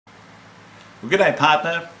Well, good day,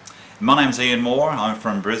 partner. My name's Ian Moore. I'm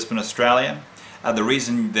from Brisbane, Australia. The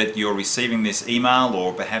reason that you're receiving this email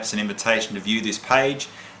or perhaps an invitation to view this page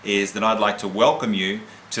is that I'd like to welcome you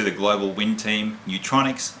to the GlobalWinTeam,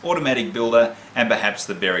 Nutronix, AUtomaticBuilder and perhaps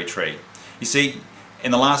the BerryTree. You see,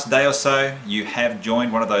 in the last day or so you have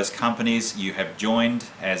joined one of those companies. You have joined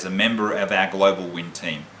as a member of our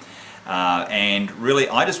GlobalWinTeam. And really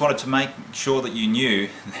I just wanted to make sure that you knew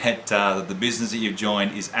that the business that you've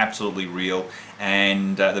joined is absolutely real,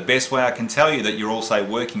 and the best way I can tell you that you're also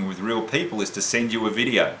working with real people is to send you a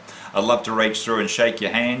video. I'd love to reach through and shake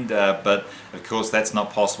your hand, but of course that's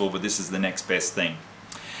not possible, but this is the next best thing.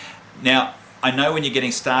 Now, I know when you're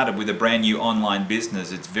getting started with a brand new online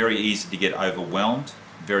business, it's very easy to get overwhelmed,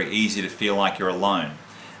 very easy to feel like you're alone.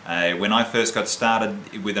 When I first got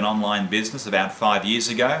started with an online business about 5 years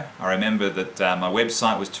ago, I remember that my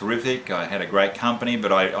website was terrific. I had a great company,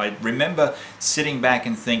 but I remember sitting back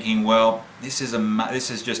and thinking, well, this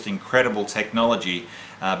is just incredible technology.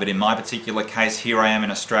 But in my particular case, here I am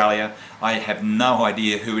in Australia. I have no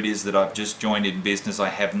idea who it is that I've just joined in business. I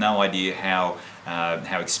have no idea how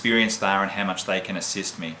experienced they are and how much they can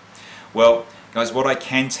assist me. Well, guys, what I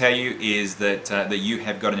can tell you is that you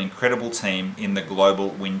have got an incredible team in the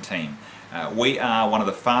GlobalWinTeam. We are one of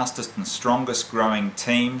the fastest and strongest growing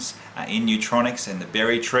teams in Nutronix and the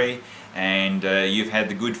BerryTree, and you've had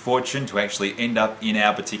the good fortune to actually end up in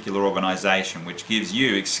our particular organisation, which gives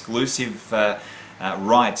you exclusive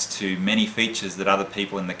rights to many features that other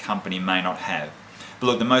people in the company may not have. But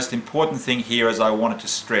look, the most important thing here is I wanted to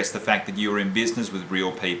stress the fact that you are in business with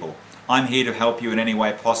real people. I'm here to help you in any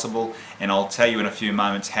way possible, and I'll tell you in a few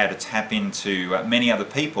moments how to tap into many other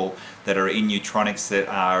people that are in Nutronix that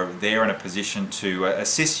are there in a position to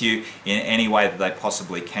assist you in any way that they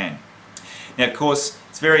possibly can. Now, of course,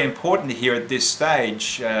 it's very important to hear at this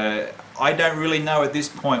stage, I don't really know at this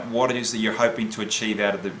point what it is that you're hoping to achieve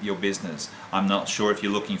out of your business. I'm not sure if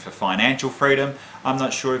you're looking for financial freedom. I'm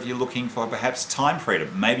not sure if you're looking for perhaps time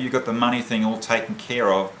freedom. Maybe you've got the money thing all taken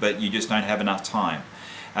care of, but you just don't have enough time.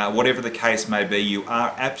 Whatever the case may be, you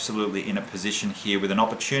are absolutely in a position here with an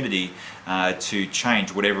opportunity to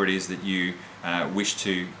change whatever it is that you wish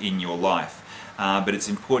to in your life. But it's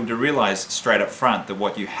important to realize straight up front that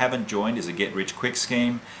what you haven't joined is a get-rich-quick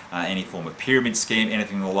scheme, any form of pyramid scheme,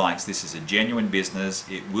 anything of the likes. This is a genuine business.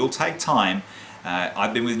 It will take time.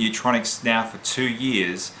 I've been with Nutronix now for 2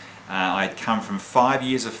 years. I'd come from 5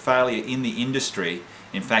 years of failure in the industry.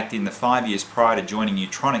 In fact, in the 5 years prior to joining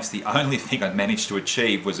Nutronix, the only thing I'd managed to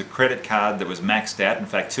achieve was a credit card that was maxed out, in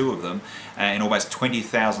fact 2 of them, and almost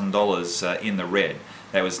 $20,000 in the red.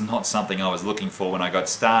 That was not something I was looking for when I got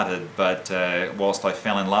started, but whilst I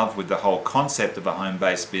fell in love with the whole concept of a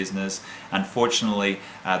home-based business, unfortunately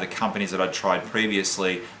the companies that I'd tried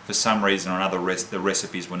previously, for some reason or another, the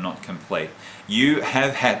recipes were not complete. You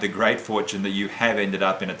have had the great fortune that you have ended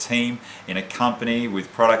up in a team, in a company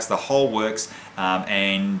with products, the whole works,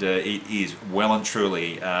 and it is well and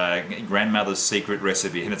truly grandmother's secret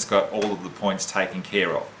recipe, and it's got all of the points taken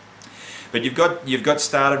care of. But you've got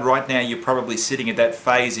started right now. You're probably sitting at that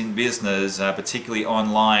phase in business, particularly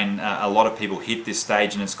online. A lot of people hit this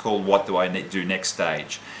stage, and it's called "What do I do next?"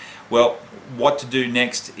 stage. Well, what to do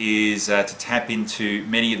next is to tap into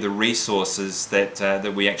many of the resources that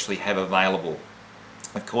we actually have available.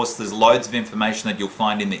 Of course, there's loads of information that you'll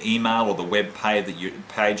find in the email or the web page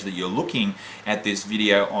that you're looking at this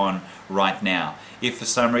video on right now. If for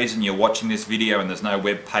some reason you're watching this video and there's no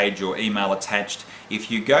web page or email attached,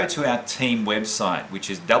 if you go to our team website, which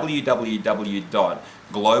is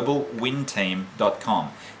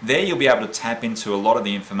www.globalwinteam.com, there you'll be able to tap into a lot of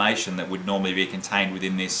the information that would normally be contained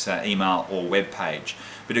within this email or web page.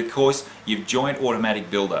 But of course, you've joined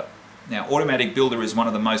AUtomaticBuilder. Now, AUtomaticBuilder is one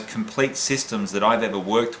of the most complete systems that I've ever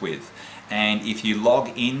worked with, and if you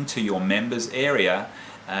log into your members area,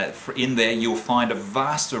 in there you'll find a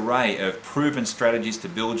vast array of proven strategies to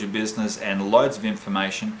build your business and loads of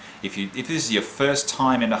information. If this is your first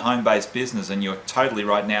time in a home-based business and you're totally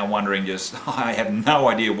right now wondering just, I have no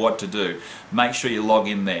idea what to do, make sure you log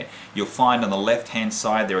in there. You'll find on the left-hand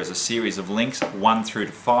side there is a series of links, 1 through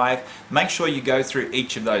to 5. Make sure you go through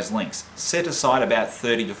each of those links. Set aside about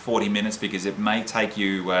 30 to 40 minutes because it may take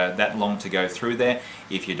you that long to go through there.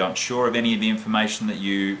 If you're not sure of any of the information that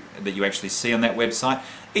you actually see on that website,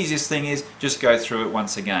 easiest thing is just go through it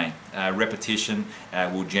once again. Repetition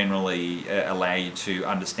will generally allow you to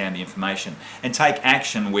understand the information and take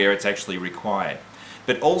action where it's actually required.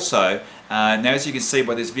 But also, now as you can see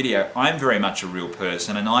by this video, I'm very much a real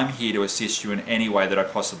person and I'm here to assist you in any way that I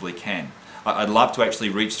possibly can. I'd love to actually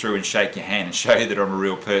reach through and shake your hand and show you that I'm a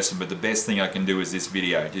real person, but the best thing I can do is this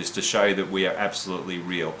video, just to show you that we are absolutely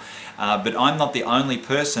real. But I'm not the only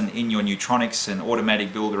person in your Nutronix and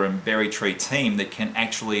AUtomaticBuilder and BerryTree team that can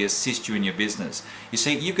actually assist you in your business. You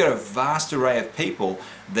see, you've got a vast array of people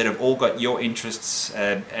that have all got your interests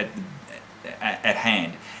at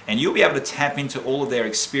hand, and you'll be able to tap into all of their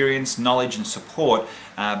experience, knowledge and support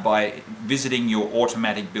by visiting your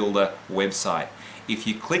AUtomaticBuilder website. If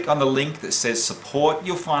you click on the link that says support,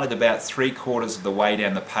 you'll find it about 3/4 of the way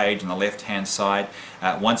down the page on the left hand side.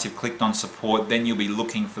 Once you've clicked on support, then you'll be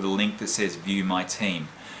looking for the link that says view my team.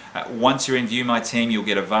 Once you're in View My Team, you'll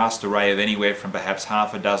get a vast array of anywhere from perhaps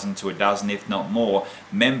half a dozen to a dozen, if not more,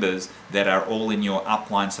 members that are all in your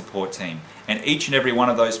upline support team. And each and every one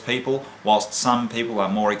of those people, whilst some people are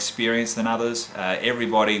more experienced than others,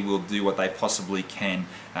 everybody will do what they possibly can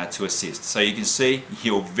to assist. So you can see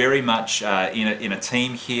you're very much in a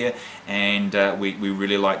team here, and we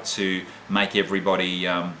really like to make everybody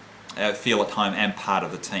feel at home and part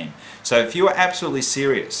of the team. So if you are absolutely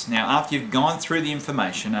serious, now after you've gone through the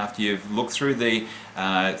information, after you've looked through the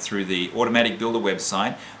AUtomaticBuilder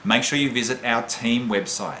website, make sure you visit our team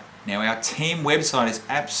website. Now our team website is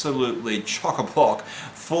absolutely chock-a-block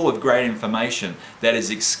full of great information that is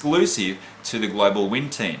exclusive to the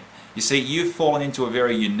GlobalWinTeam. You see, you've fallen into a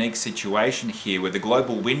very unique situation here where the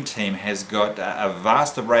GlobalWinTeam has got a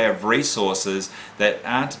vast array of resources that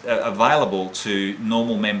aren't available to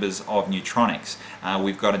normal members of Nutronix.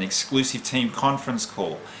 We've got an exclusive team conference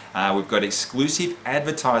call. We've got exclusive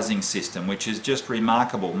advertising system, which is just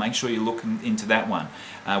remarkable. Make sure you look into that one.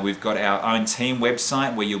 We've got our own team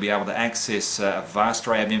website where you'll be able to access a vast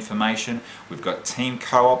array of information. We've got team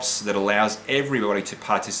co-ops that allows everybody to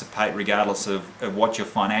participate regardless of what your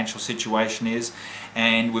financial situation is.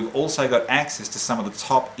 And we've also got access to some of the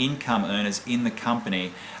top income earners in the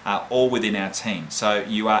company, all within our team. So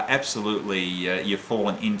you are absolutely, you've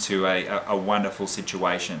fallen into a wonderful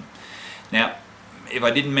situation. Now, if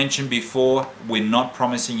I didn't mention before, we're not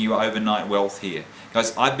promising you overnight wealth here.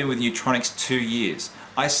 Guys, I've been with Nutronix 2 years.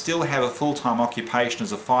 I still have a full-time occupation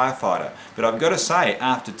as a firefighter, but I've got to say,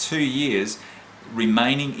 after 2 years,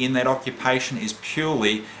 remaining in that occupation is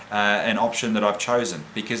purely an option that I've chosen,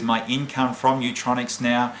 because my income from Nutronix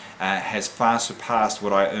now has far surpassed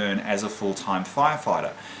what I earn as a full-time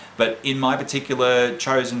firefighter. But in my particular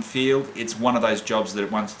chosen field, it's one of those jobs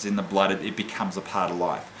that once it's in the blood, it becomes a part of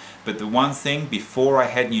life. But the one thing, before I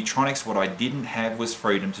had Nutronix, what I didn't have was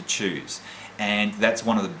freedom to choose. And that's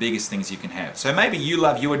one of the biggest things you can have. So maybe you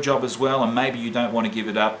love your job as well, and maybe you don't want to give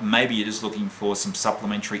it up. Maybe you're just looking for some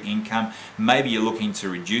supplementary income. Maybe you're looking to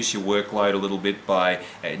reduce your workload a little bit by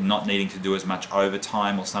not needing to do as much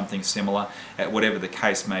overtime or something similar. Whatever the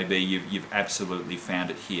case may be, you've absolutely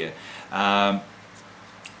found it here.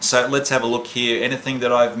 So let's have a look here. Anything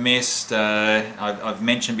that I've missed, I've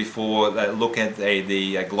mentioned before, look at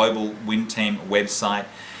the GlobalWinTeam website.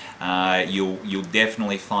 You'll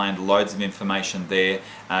definitely find loads of information there.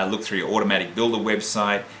 Look through your AUtomaticBuilder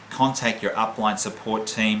website, contact your upline support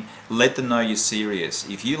team, let them know you're serious.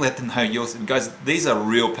 If you let them know guys, these are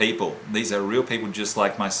real people. These are real people just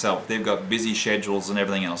like myself. They've got busy schedules and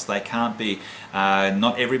everything else. They can't be,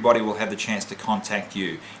 not everybody will have the chance to contact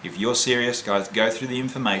you. If you're serious, guys, go through the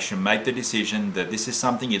information, make the decision that this is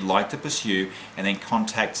something you'd like to pursue, and then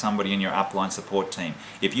contact somebody in your upline support team.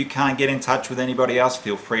 If you can't get in touch with anybody else,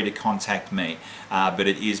 feel free to contact me. But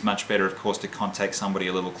it is much better, of course, to contact somebody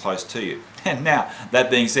a little close to you. And now, that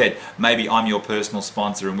being said, maybe I'm your personal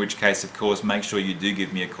sponsor, in which case, of course, make sure you do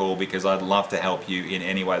give me a call, because I'd love to help you in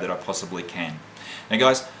any way that I possibly can. Now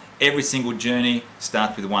guys, every single journey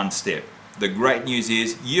starts with one step. The great news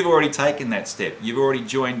is you've already taken that step. You've already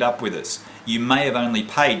joined up with us. You may have only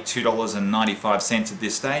paid $2.95 at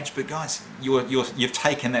this stage, but guys, you've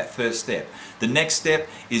taken that first step. The next step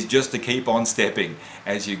is just to keep on stepping.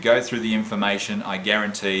 As you go through the information, I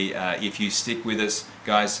guarantee if you stick with us,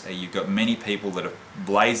 guys, you've got many people that have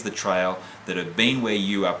blazed the trail, that have been where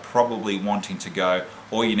you are probably wanting to go.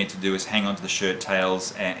 All you need to do is hang on to the shirt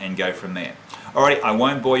tails and go from there. Alrighty, I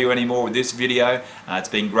won't bore you anymore with this video. It's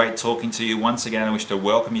been great talking to you. Once again, I wish to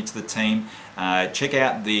welcome you to the team. Check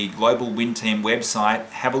out the GlobalWinTeam website,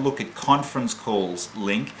 have a look at conference calls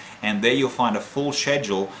link, and there you'll find a full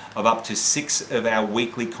schedule of up to 6 of our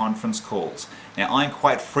weekly conference calls. Now, I'm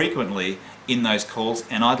quite frequently in those calls,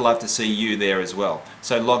 and I'd love to see you there as well.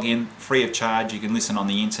 So log in free of charge. You can listen on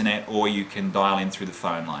the internet, or you can dial in through the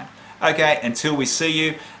phone line. Okay, until we see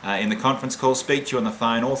you in the conference call, speak to you on the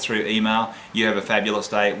phone or through email, you have a fabulous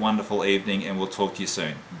day, wonderful evening, and we'll talk to you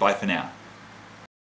soon. Bye for now.